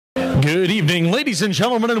Good evening, ladies and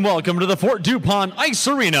gentlemen, and welcome to the Fort DuPont Ice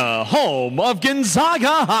Arena, home of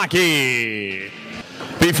Gonzaga hockey.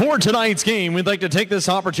 Before tonight's game, we'd like to take this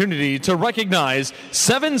opportunity to recognize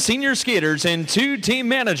 7 senior skaters and 2 team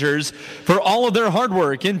managers for all of their hard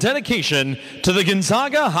work and dedication to the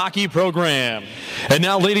Gonzaga hockey program. And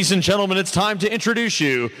now, ladies and gentlemen, it's time to introduce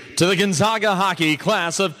you to the Gonzaga hockey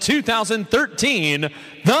class of 2013,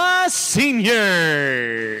 the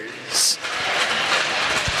seniors.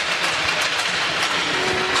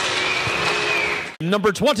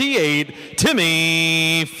 Number 28,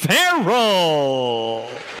 Timmy Farrell.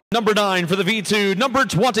 Number 9 for the V2, number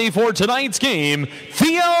 20 for tonight's game,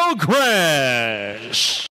 Theo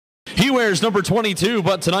Gresh. He wears number 22,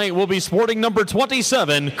 but tonight will be sporting number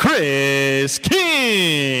 27, Chris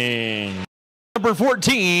King. Number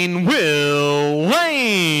 14, Will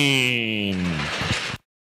Lane.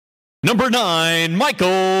 Number 9,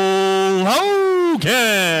 Michael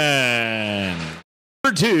Hogan.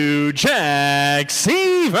 Number 2, Jack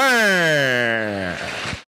Seaver.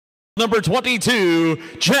 Number 22,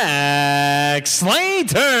 Jack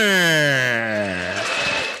Slater.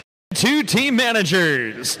 2 team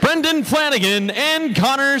managers, Brendan Flanagan and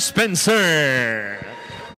Connor Spencer.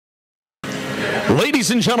 Ladies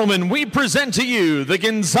and gentlemen, we present to you the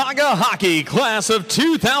Gonzaga hockey class of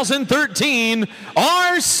 2013,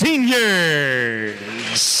 our seniors.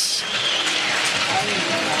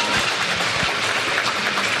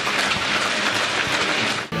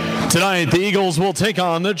 Tonight, the Eagles will take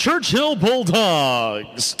on the Churchill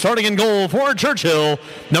Bulldogs. Starting in goal for Churchill,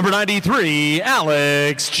 number 93,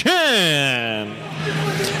 Alex Chen.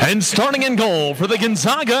 And starting in goal for the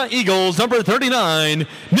Gonzaga Eagles, number 39,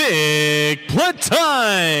 Nick Platice.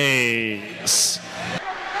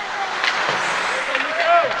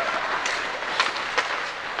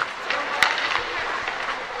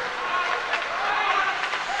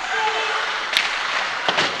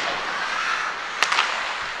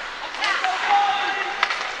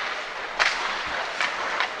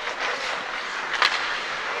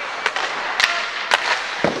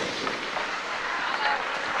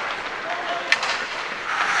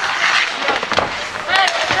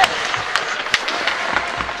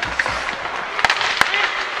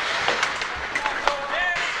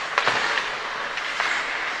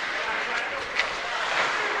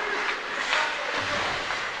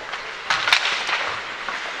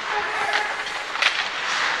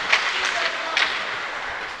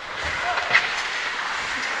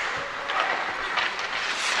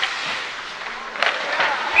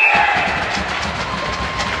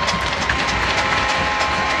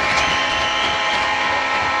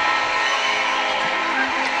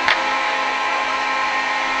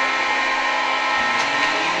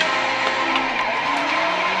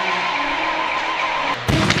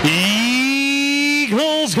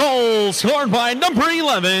 Eagles goal scored by number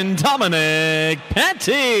 11, Dominic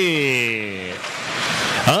Petty.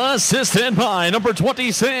 Assisted by number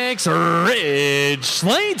 26, Rich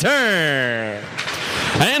Slater.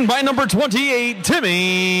 And by number 28,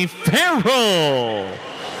 Timmy Farrell.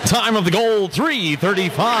 Time of the goal,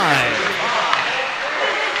 3:35.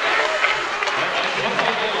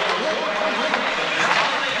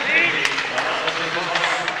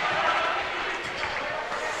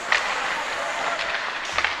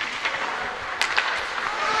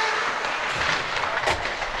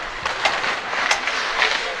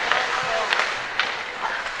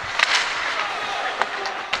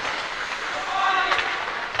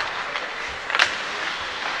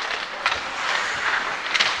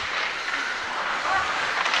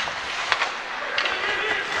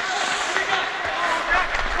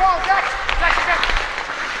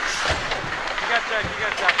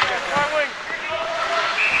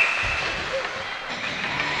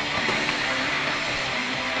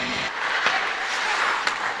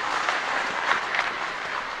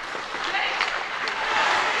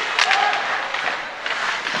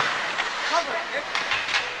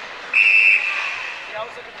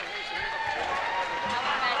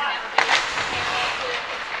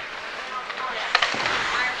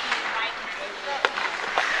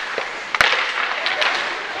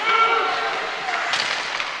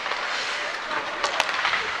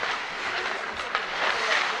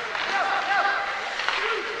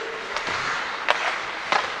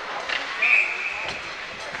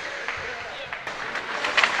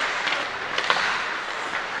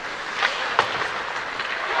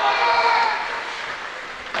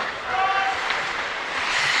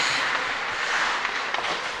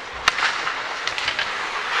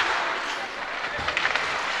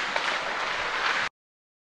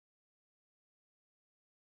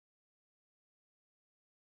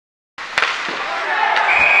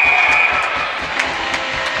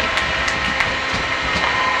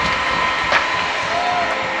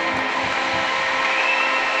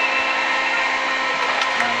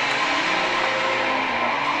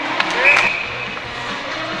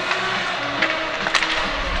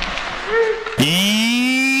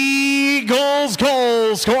 Eagles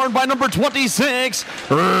goal scored by number 26,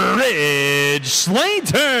 Ridge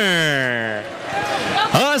Slater.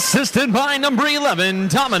 Assisted by number 11,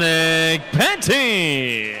 Dominic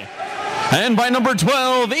Petty. And by number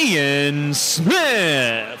 12, Ian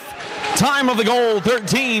Smith. Time of the goal,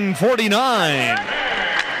 13:49.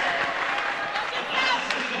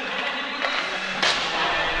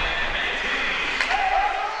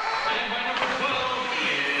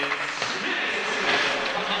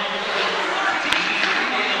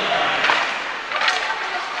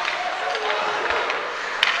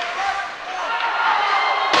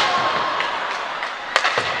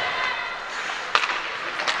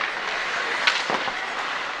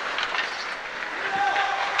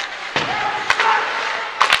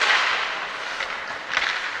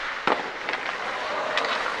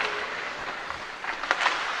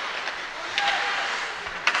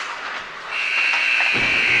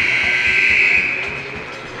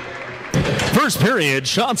 First period,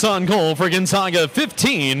 shots on goal for Gonzaga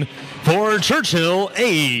 15, for Churchill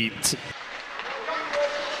 8.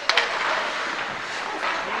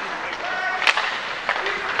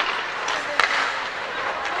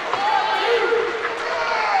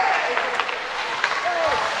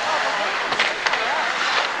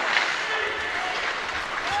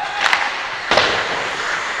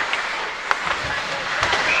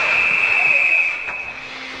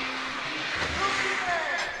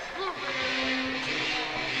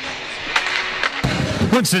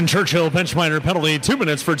 Winston Churchill bench minor penalty, 2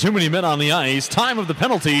 minutes for too many men on the ice. Time of the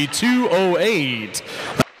penalty, 2:08.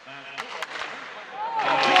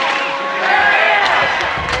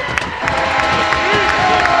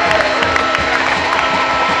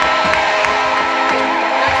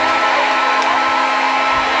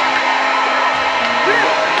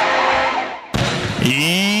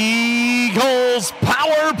 Eagles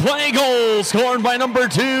power play goal scored by number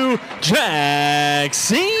 2, Jack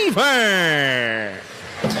Seaver.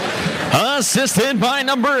 Assisted by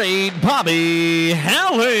number 8, Bobby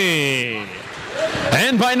Halley.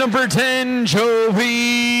 And by number 10,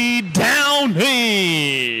 Joey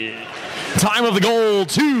Downey. Time of the goal,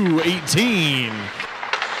 2:18.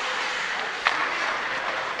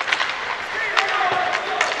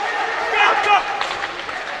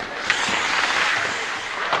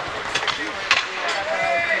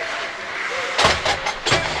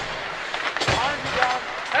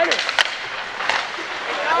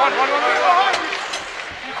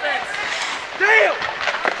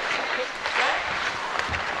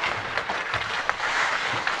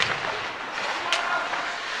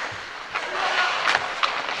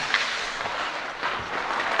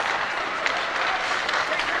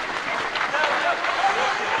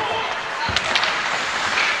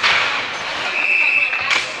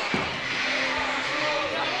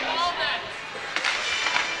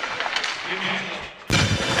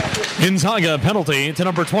 Gonzaga penalty to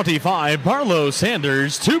number 25, Barlow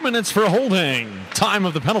Sanders, 2 minutes for holding. Time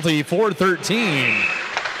of the penalty, 4:13.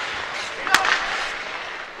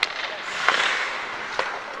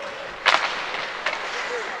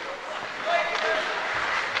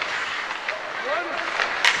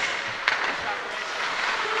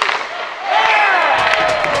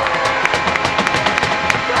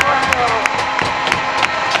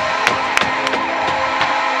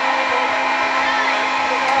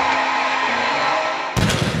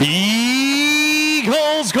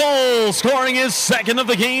 Eagles goal, scoring his second of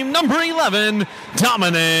the game, number 11,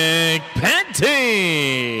 Dominic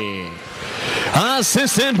Petty.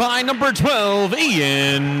 Assisted by number 12,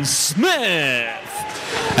 Ian Smith.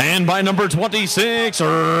 And by number 26,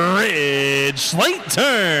 Ridge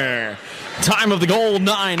Slater. Time of the goal,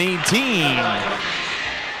 9:18.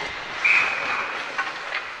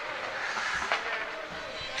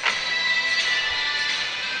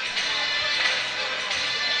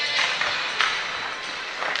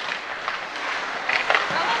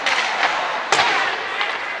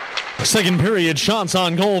 Second period shots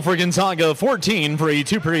on goal for Gonzaga, 14 for a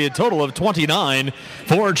two-period total of 29.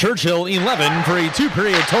 For Churchill, 11 for a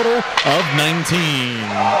two-period total of 19.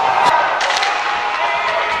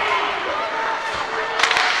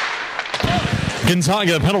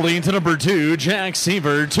 Gonzaga penalty to number 2, Jack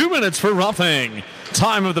Seaver, 2 minutes for roughing.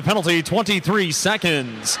 Time of the penalty, 23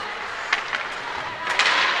 seconds.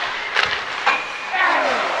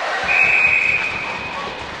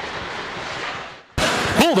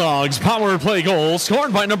 Bulldogs power play goal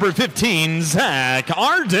scored by number 15, Zach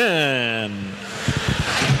Arden.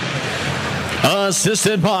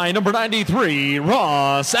 Assisted by number 93,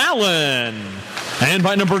 Ross Allen. And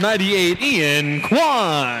by number 98, Ian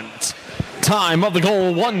Quant. Time of the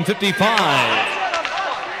goal, 1:55.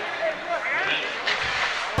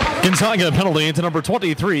 Gonzaga penalty to number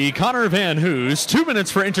 23, Connor Van Hoos. 2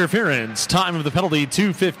 minutes for interference. Time of the penalty,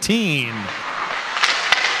 2:15.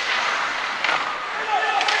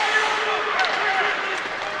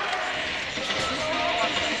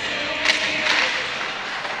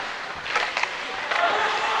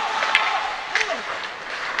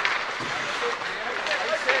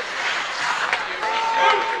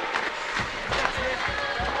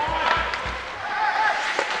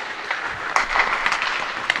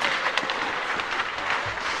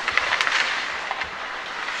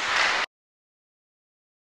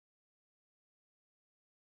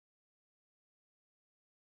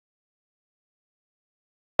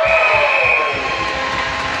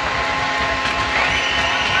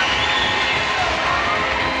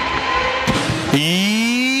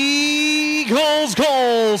 Eagles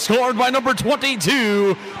goal scored by number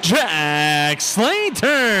 22, Jack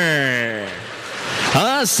Slater.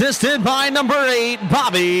 Assisted by number 8,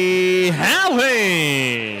 Bobby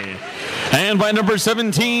Halley. And by number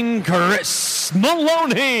 17, Chris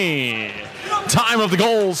Maloney. Time of the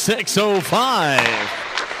goal, 6:05.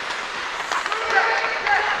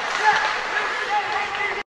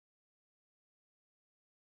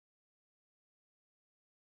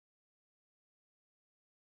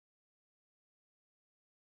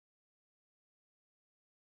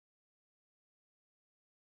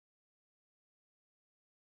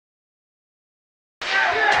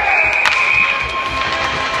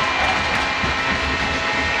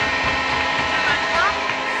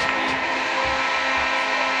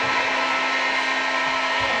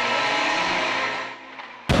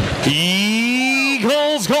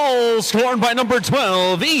 Eagles goal scored by number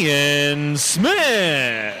 12, Ian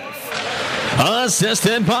Smith.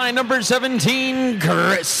 Assisted by number 17,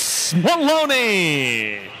 Chris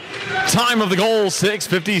Maloney. Time of the goal,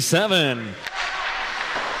 6:57.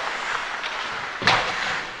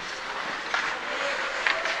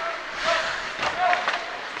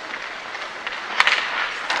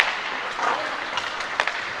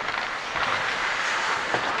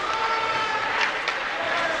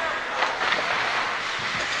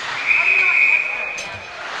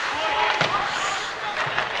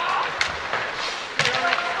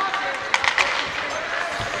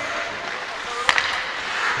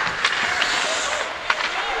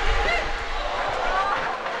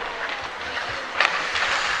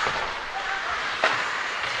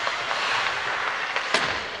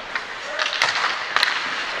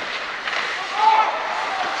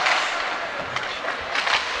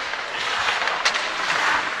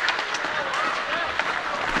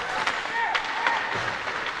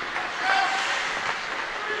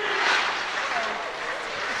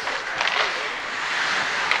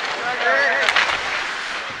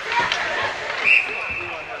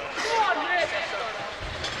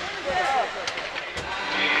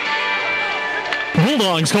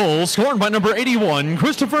 Bulldogs goal scored by number 81,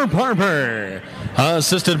 Christopher Barber.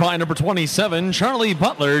 Assisted by number 27, Charlie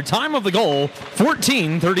Butler. Time of the goal,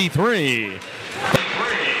 14:33.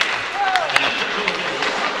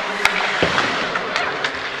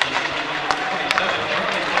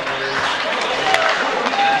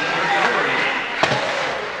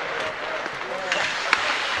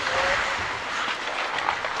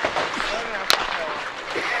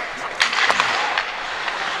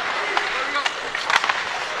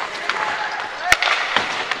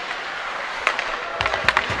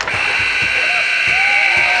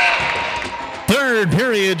 Third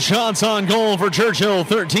period shots on goal for Churchill,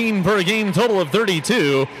 13 for a game total of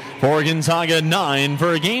 32. For Gonzaga, 9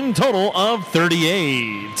 for a game total of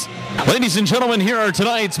 38. Ladies and gentlemen, here are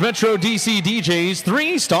tonight's Metro DC DJs,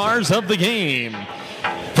 3 stars of the game.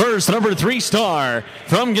 First, number 3 star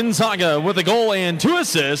from Gonzaga with a goal and 2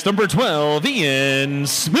 assists, number 12, Ian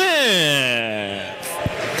Smith.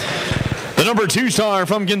 The number 2 star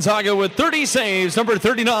from Gonzaga with 30 saves, number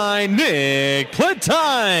 39, Nick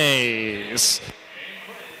Platice.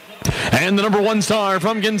 And the number 1 star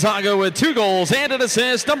from Gonzaga with 2 goals and an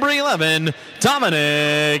assist, number 11,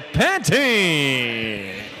 Dominic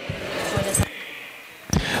Petty.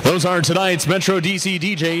 Those are tonight's Metro DC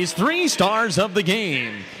DJs, 3 stars of the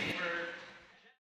game.